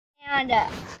And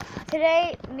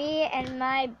today, me and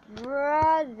my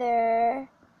brother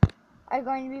are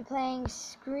going to be playing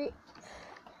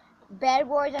Bed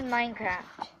Wars on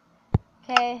Minecraft.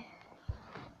 Okay.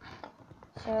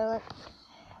 So let's.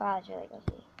 Wow, it's really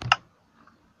easy.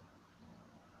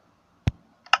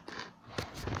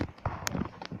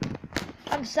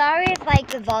 I'm sorry if like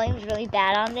the volume's really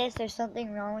bad on this. There's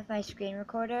something wrong with my screen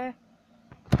recorder.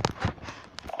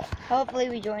 Hopefully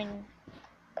we join.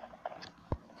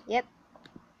 Yep.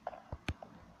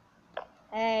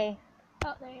 Hey.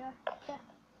 Oh, there you are. Yeah.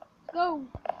 Go.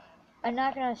 I'm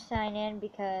not gonna sign in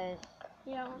because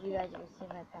You don't you guys will see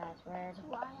my password.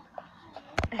 Why?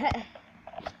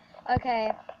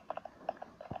 Okay.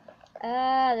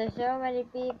 There's so many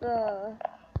people.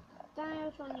 Tell me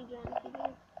which one you join if you do.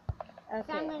 Okay.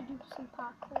 So I'm gonna do some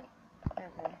parkour.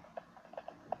 Okay.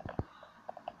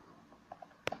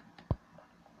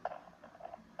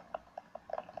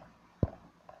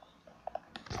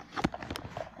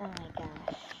 Oh my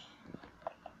gosh.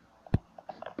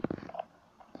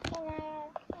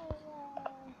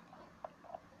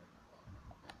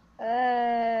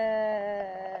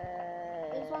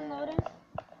 Is one loading?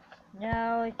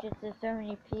 No, it's just there's so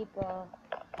many people.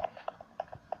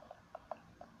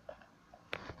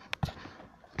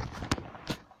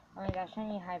 Oh my gosh, I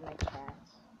need to hide my chats.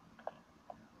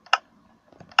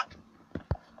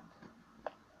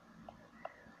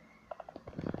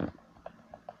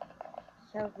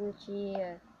 So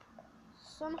Gucci.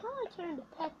 Somehow I turned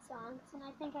pets on, and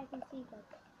I think I can see them.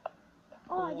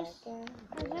 Oh, I just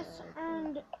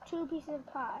earned 2 pieces of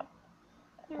pie.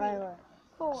 3,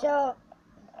 4. So,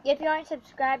 if you aren't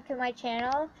subscribed to my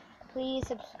channel, please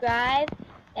subscribe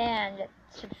and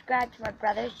subscribe to my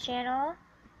brother's channel.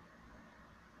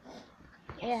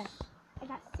 Yes. Yeah. I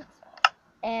got 6.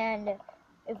 And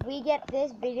if we get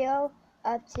this video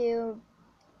up to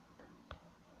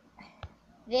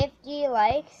 50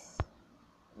 likes,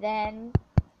 then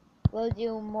we'll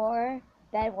do more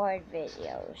Bed Wars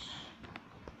videos.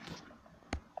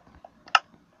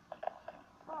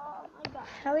 Oh my god.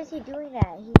 How is he doing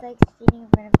that? He's like sitting in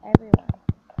front of everyone.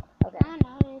 Okay. I don't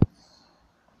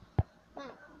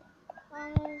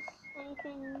know, is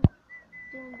anything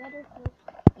doing better for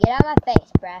Get out of my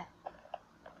face, bruh.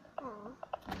 Aw.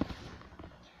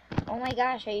 Oh my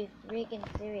gosh, are you freaking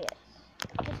serious?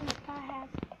 Guess my pie has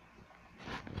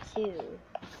 2.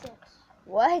 6.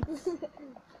 What?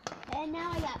 And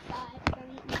now I got 5. So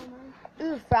I'm eating all mine.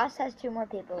 Ooh, Frost has 2 more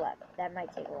people left. That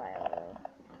might take a while though.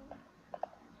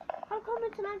 How come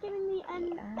it's not giving me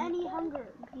any hunger?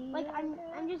 Like I'm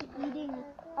just eating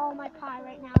all my pie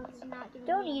right now. It's not giving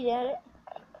Don't me. eat it.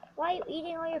 Why are you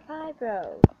eating all your pie,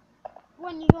 bro?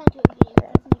 When you go into a game,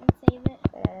 it doesn't even save it.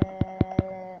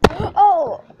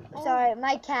 Oh! Sorry,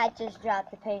 my cat just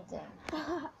dropped the painting.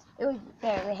 It was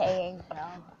barely hanging, so.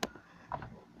 That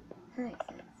makes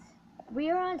sense. We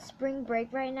are on spring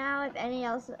break right now. If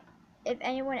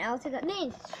anyone else is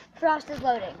Nate, Frost is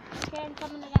loading. Okay, I'm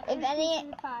coming. I got 3 pieces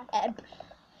of pie.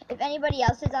 If anybody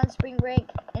else is on spring break,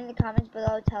 in the comments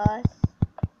below, tell us.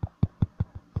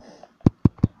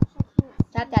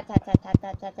 Tap tap tap tap tap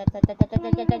tap tap tap tap tap tap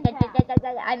tap tap tap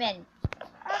tap. I'm in.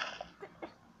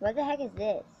 What the heck is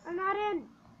this? I'm not in.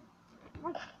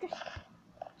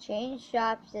 Change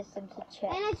shop system to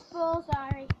check. And it's full.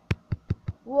 Sorry.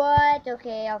 What?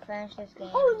 Okay, I'll finish this game.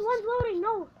 Oh, one's loading.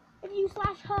 No, if you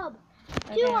 /hub,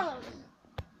 2 are loading.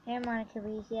 Hey Monica,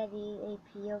 we see the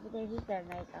AP over there. He's got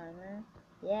nice armor.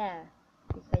 Yeah,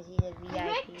 because he's a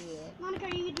VIP. Monica,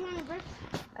 are you doing the bricks?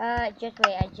 Just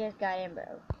wait. I just got in,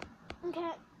 bro.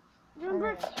 Okay. Doing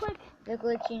bricks, quick. The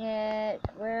glitchiness.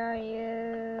 Where are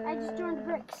you? I just joined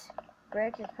bricks.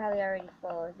 Bricks is probably already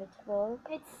full. If it's full,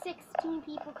 It's 16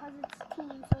 people because it's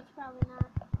team, so it's probably not.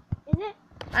 Is it?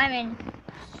 I'm in.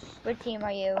 What team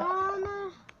are you?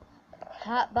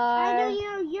 Hot bar. I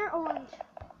know you're orange.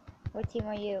 What team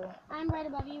are you? I'm right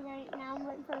above you right now. I'm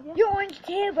right in front of you. You're orange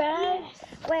too, bro. Yes.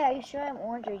 Wait, are you sure I'm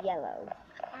orange or yellow?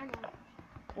 I'm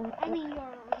orange. I mean, you're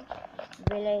orange.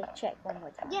 Really? Check one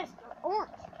more time. Yes, orange.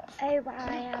 Hey, why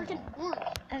I am? Freaking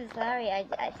orange. I'm sorry. I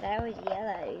said I was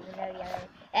yellow, even though yellow.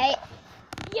 Hey.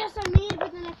 Yes, I made it,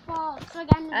 but then it falls. So I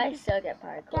got another I piece. suck at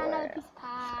parkour. Got another piece of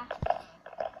pie.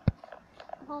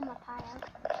 I'm holding my pie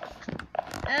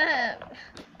out.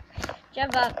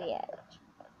 Jump off the edge.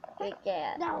 Good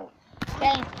cat. No.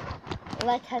 Okay,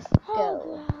 let us go.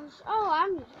 Oh gosh. Oh,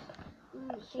 I'm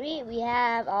just. Sweet, we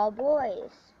have all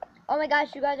boys. Oh my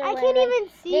gosh, you guys are I wearing. can't even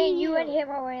see Then you. you and him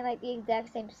are wearing like the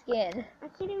exact same skin. I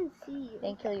can't even see you.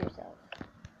 Then kill yourself.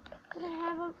 But I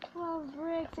have 12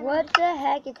 bricks. And What the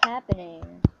heck is happening?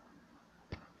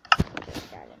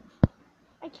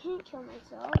 I can't kill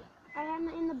myself. I am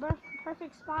in the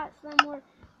perfect spot, so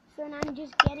then I'm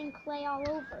just getting clay all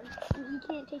over. And he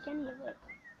can't take any of it.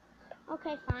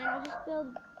 Okay, fine. I'll just build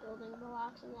building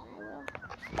blocks, and then I will.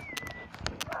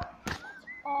 That's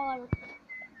all I require.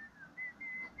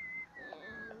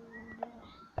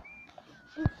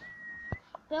 And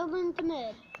building to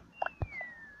mid.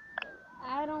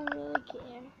 I don't really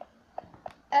care.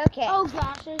 Okay. Oh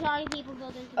gosh, there's already people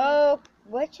building to mid. Oh,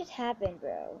 what just happened,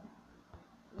 bro?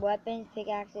 Weapons,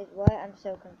 pickaxes, what? I'm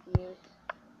so confused.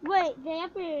 Wait, they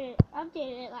updated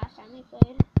it last time we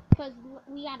played. Because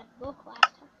we got a book last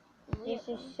time. This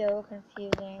is so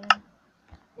confusing.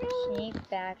 Sneak,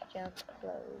 back, jump,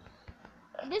 close.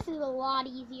 This is a lot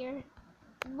easier.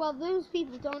 Well, those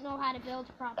people don't know how to build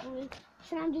properly.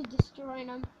 So I'm just destroying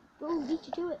them. Boom, beat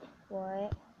you to it.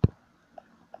 What?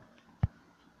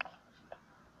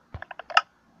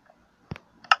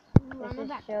 This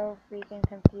is so freaking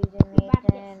confusing,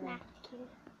 Nathan.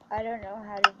 I don't know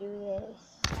how to do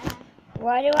this.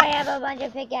 Why do I have a bunch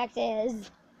of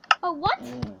pickaxes? Oh, what?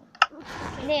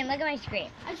 Damn, look at my screen.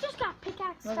 I just got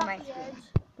pickaxe Look off at my the screen. edge.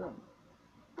 Boom.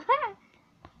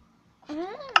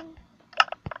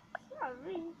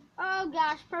 Sorry. Oh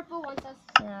gosh, purple wants us.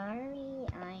 Sorry,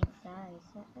 I'm sorry.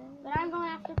 But I'm going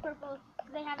after purple.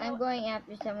 They have I'm going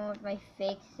after someone with my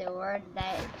fake sword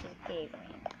that just gave me.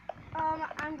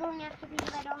 I'm going after people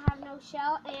that don't have no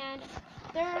shell, and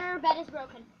their bed is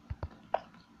broken.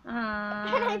 And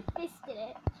I fisted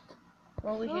it.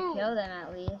 Well, we should kill them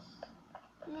at least.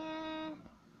 Nah.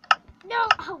 No!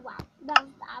 Oh, wow. I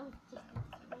was just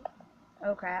disappointed.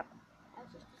 Oh, crap. I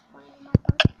was just disappointed in my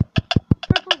part.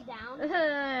 Purple's down.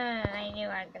 I knew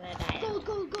I was gonna die. Gold,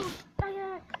 gold, gold.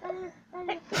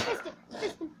 Fisted.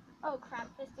 Oh, crap.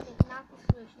 Fisted is not the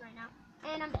solution right now.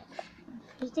 And I'm dead.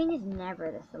 Fisting is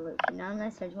never the solution,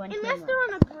 unless there's one Unless team they're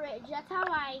on a bridge. That's how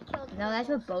I killed them. No, that's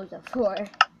what bows are for.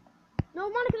 No,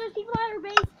 Monica, there's people at our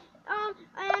base.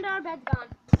 And our bed's gone.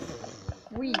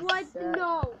 What?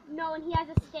 No, and he has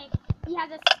a stick.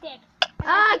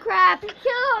 Oh, crap. Kill him.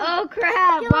 Oh,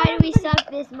 crap. Why do we suck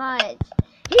this much?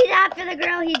 He's after the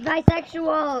girl. He's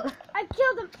bisexual. I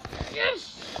killed him.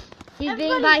 He's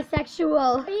being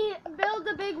bisexual. He built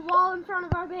a big wall in front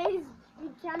of our base. We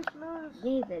can't move.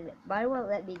 David, why won't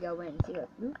let me go in? See, look.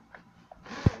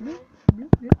 And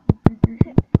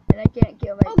I can't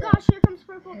kill myself. Oh gosh, here comes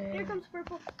purple.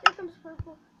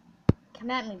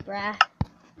 Come at me, bruh.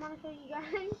 Monica, you got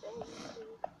anything?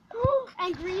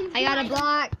 And green. I got a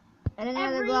block. And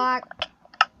another block.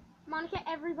 Monica,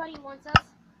 everybody wants us.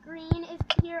 Green is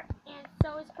here, and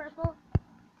so is purple.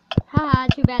 Haha,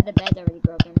 too bad the bed's already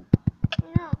broken. I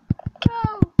know.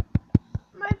 No!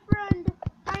 My friend,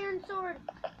 Iron Sword.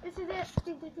 This is it.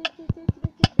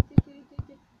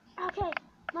 Okay,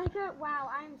 Monica, wow,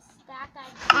 I'm stacked.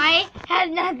 I have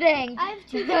nothing. I have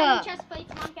 2 diamond chest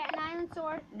plates, Monica, and Iron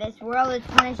Sword. This world is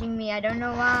punishing me. I don't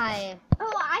know why.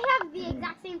 Oh, I have the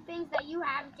exact same things that you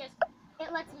have, just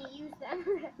it lets me use them.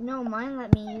 No, mine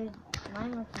lets me use it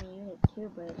too,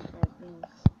 but that's being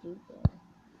stupid.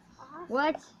 Awesome.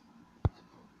 What?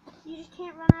 You just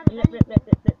can't run out of anything.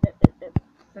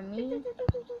 For me? You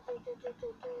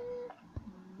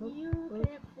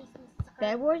can't face me.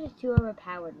 Bed Wars is too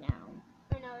overpowered now.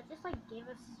 I know, it just like gave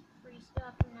us free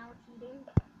stuff and now we're cheating.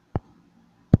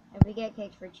 If we get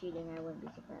kicked for cheating, I wouldn't be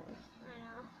surprised. I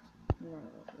know. None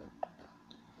of us would.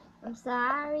 I'm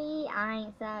sorry, I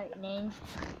ain't sorry. Name.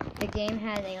 The game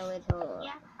has a little.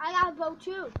 Yeah, I got a bow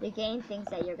too. The game thinks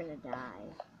that you're gonna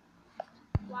die.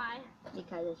 Why?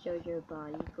 Because it shows your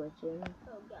body glitching.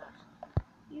 Oh gosh.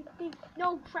 You think?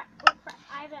 No crap! Oh crap!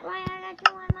 I have a. Why I got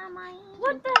you on my hand?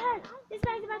 What the heck? This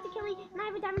guy's about to kill me, and I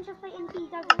have a diamond chest plate, and he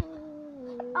doesn't.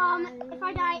 If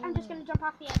I die, I'm just gonna jump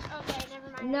off the edge. Okay, never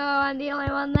mind. No, I'm the only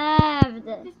one left.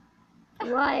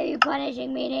 Why are you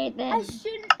punishing me, Nathan? I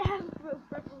shouldn't have broke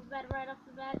Purple's bed right off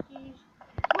the bat. Jeez.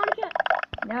 Monica,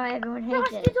 No, everyone hates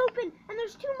Frost it. is open, and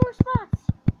there's 2 more spots.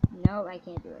 No, I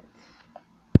can't do it.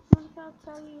 Monica, I'll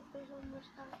tell you if there's 1 more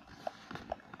spot.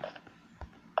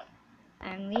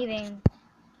 I'm leaving.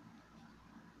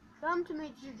 Come to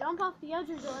me, just jump off the edge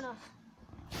and join us.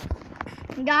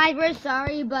 Guys, we're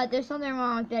sorry, but there's something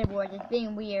wrong with Bed Wars. It's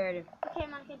being weird. Okay,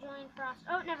 Monica, join Frost.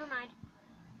 Oh, never mind.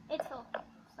 It's full.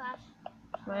 Slash.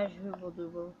 Hooble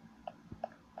Dooble.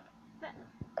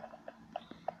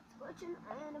 It's glitching,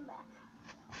 and I'm back.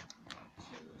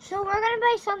 So we're gonna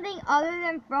play something other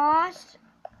than Frost.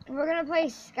 We're gonna play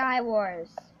Sky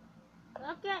Wars.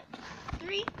 Okay.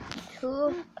 3,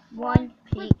 2, 1,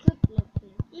 peek.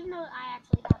 Even though I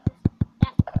actually got this.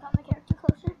 Yeah, I got my character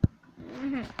closer.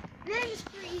 Mhm. Then it just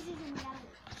freezes and we gotta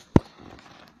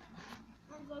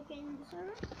I'm locating the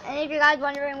server. if you guys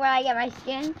wondering where I get my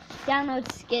skin,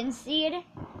 download Skin Seed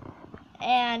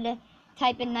and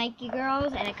type in Nike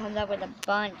Girls, and it comes up with a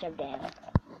bunch of them.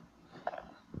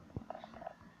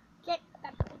 Get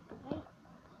that away.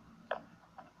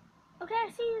 Okay, I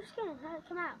see your skin. How did it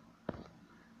come out?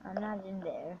 I'm not in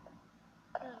there.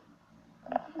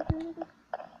 Do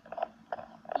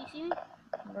you see me?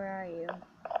 Where are you?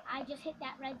 I just hit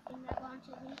that red thing that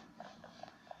launches me.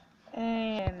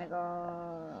 Oh my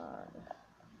god.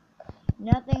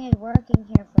 Nothing is working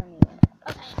here for me.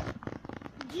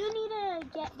 Okay. You need to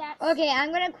get that. Okay,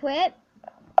 I'm gonna quit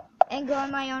and go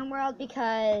on my own world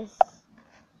because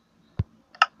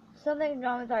something's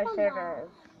wrong with our Come servers.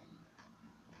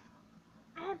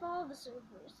 I have all the servers.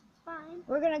 It's fine.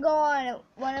 We're gonna go on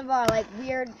one of our like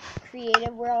weird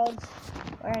creative worlds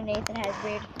where Nathan has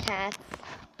weird cats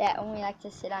that only like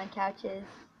to sit on couches.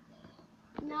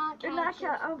 Not They're not couches.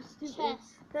 couches. Oh, stupid.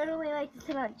 Chests. They only like to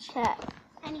sit on chests.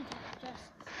 Any type of chests.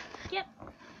 Yep.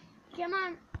 Come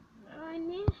on. Join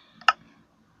me.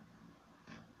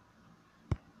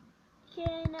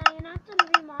 Okay, now you're not done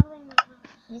remodeling the house.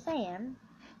 Yes, I am.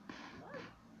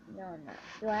 No, I'm not.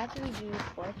 Do I have to redo your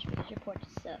porch because your porch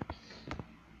sucks?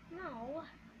 No.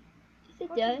 Yes, it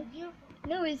Porch does. is beautiful.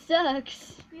 No, it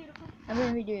sucks. Beautiful. I'm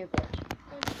gonna redo your porch.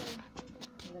 Don't you do.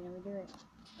 I'm gonna redo it.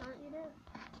 Don't you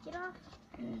do. Get off.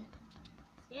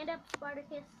 Stand up,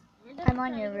 Spartacus. Stand up, I'm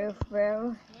on your Tiger. roof,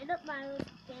 bro. Stand up, Milo.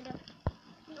 Stand up.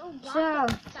 No, So,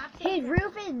 stop his standing up.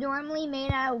 roof is normally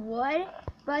made out of wood,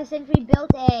 but since we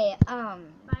built a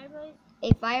Fireplace.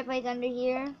 fireplace under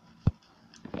here,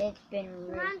 it's been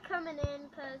Come on, coming in,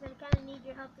 because I kind of need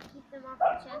your help to keep them off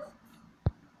the chests.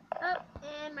 Oh,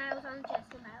 and Milo's on the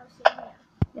chest, and Milo's sitting down.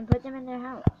 then put them in their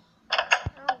house. I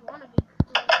don't want to be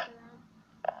close to them.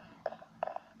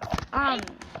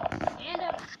 Stand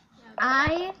up. No,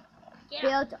 I get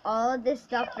up. built all of this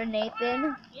stuff for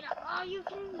Nathan Get up. Oh, you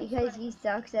can. because he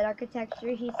sucks at architecture,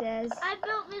 he says. I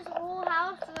built this whole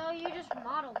house, so you just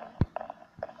modeled it.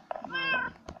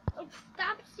 Oh,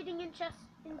 stop sitting in chests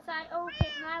inside. Oh, okay,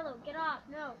 Milo, get off.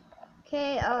 No.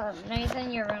 Okay,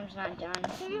 Nathan, your room's not done.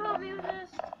 Can you help me with this?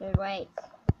 Just wait.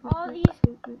 All these,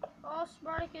 all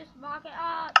Spartacus, Bucket,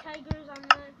 Tigers on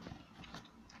the.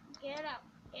 Get out.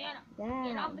 Get up.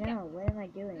 Get off the No, what am I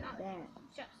doing? No, That.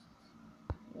 Chest.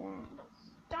 That.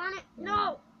 Darn it.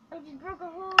 No. I just broke a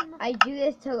hole in the. I do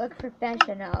this to look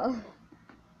professional.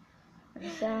 I'm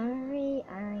sorry,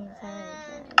 I'm And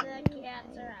sorry. the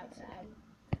cats are outside.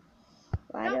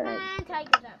 Why No, do and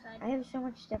Tiger's outside. I have so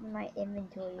much stuff in my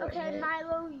inventory. it Okay, hurts.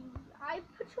 Milo, I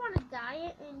put you on a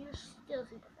diet and you're still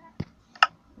super fat.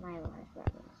 Milo has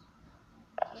problems.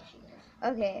 Yes, she does.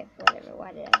 Okay, whatever.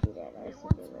 Why did I do that? That It was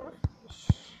wants stupid. more fish.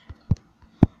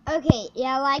 Okay,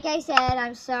 yeah, like I said,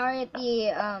 I'm sorry if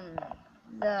the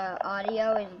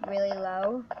audio is really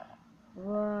low.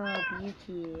 Whoa,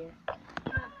 beauty.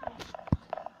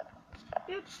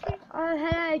 Oh,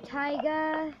 hello,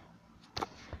 Tiger.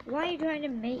 Why are you trying to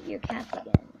mate your cats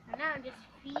again? And now I'm just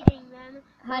feeding them.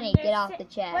 Honey, When get they're off the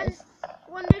chest.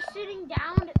 When they're sitting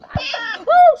down, I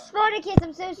Oh, Spartacus,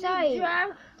 I'm so sorry.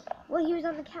 drag. Well, he was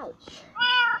on the couch.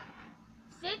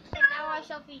 Sit, and now I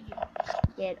shall feed you.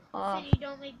 Get off. So you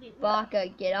don't make me. Baka,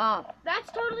 get off.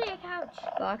 That's totally a couch.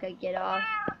 Baka, get off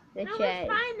the No, it's chest.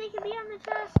 fine. They can be on the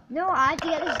chest. No, I have to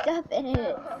get the stuff in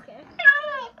it. Oh, okay.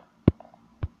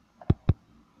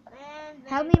 And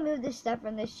Help me move the stuff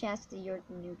from this chest to your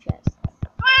new chest.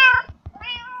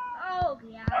 Oh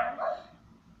gosh.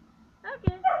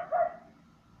 Okay.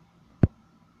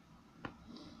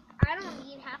 I don't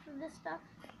need half of this stuff.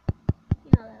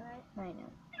 You know that, right? I know.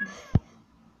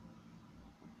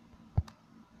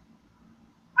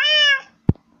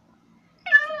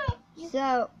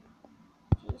 So,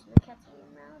 Jeez, my cat's in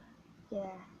your mouth.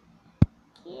 yeah,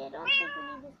 Yeah, I don't think we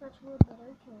need this much wood, but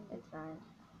okay. it's fine.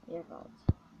 Your fault.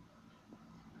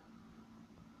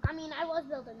 I mean, I was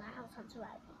building my house on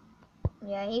survival.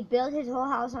 Yeah, he built his whole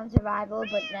house on survival,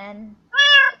 but then,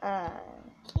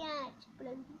 Can't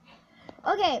blame.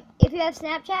 Okay, if you have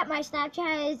Snapchat, my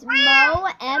Snapchat is Mo,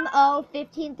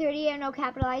 M-O-1530, no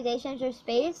capitalizations or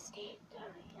space.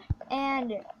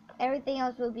 And everything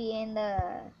else will be in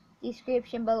the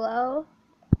description below.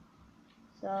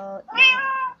 So, yeah.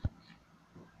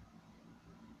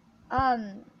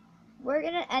 We're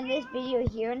gonna end this video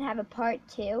here and have a part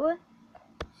 2.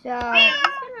 So, It's gonna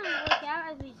work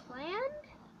out as we planned.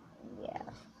 yeah.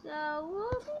 So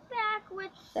we'll be back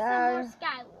with So- some more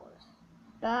Sky Wars.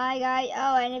 Bye, guys.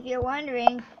 Oh, and if you're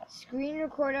wondering, Screen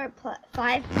Recorder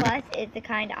 5 Plus is the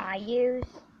kind I use.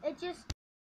 It just